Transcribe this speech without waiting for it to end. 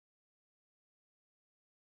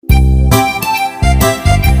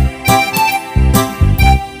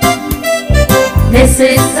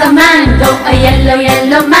is a mango, a yellow,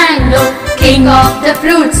 yellow mango, king of the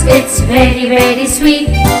fruits, it's very, very sweet.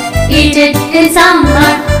 Eat it in summer,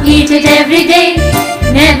 eat it every day.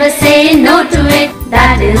 Never say no to it,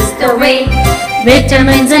 that is the way.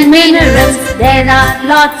 Vitamins and minerals, there are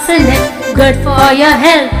lots in it. Good for your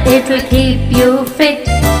health, it will keep you fit.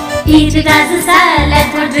 Eat it as a salad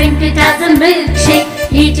or drink it as a milkshake.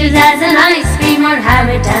 Eat it as an ice cream or have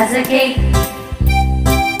it as a cake.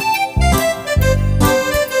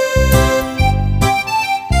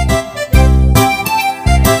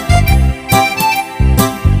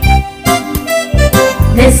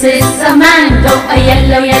 This is a mango, a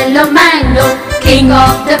yellow, yellow mango, king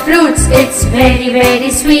of the fruits, it's very,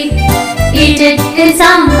 very sweet. Eat it in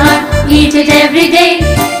summer, eat it every day.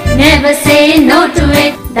 Never say no to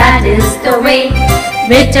it, that is the way.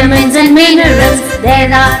 Vitamins and minerals,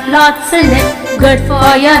 there are lots in it. Good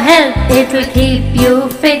for your health, it will keep you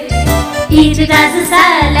fit. Eat it as a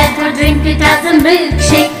salad or drink it as a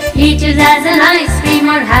milkshake. Eat it as an ice cream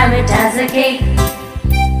or have it as a cake.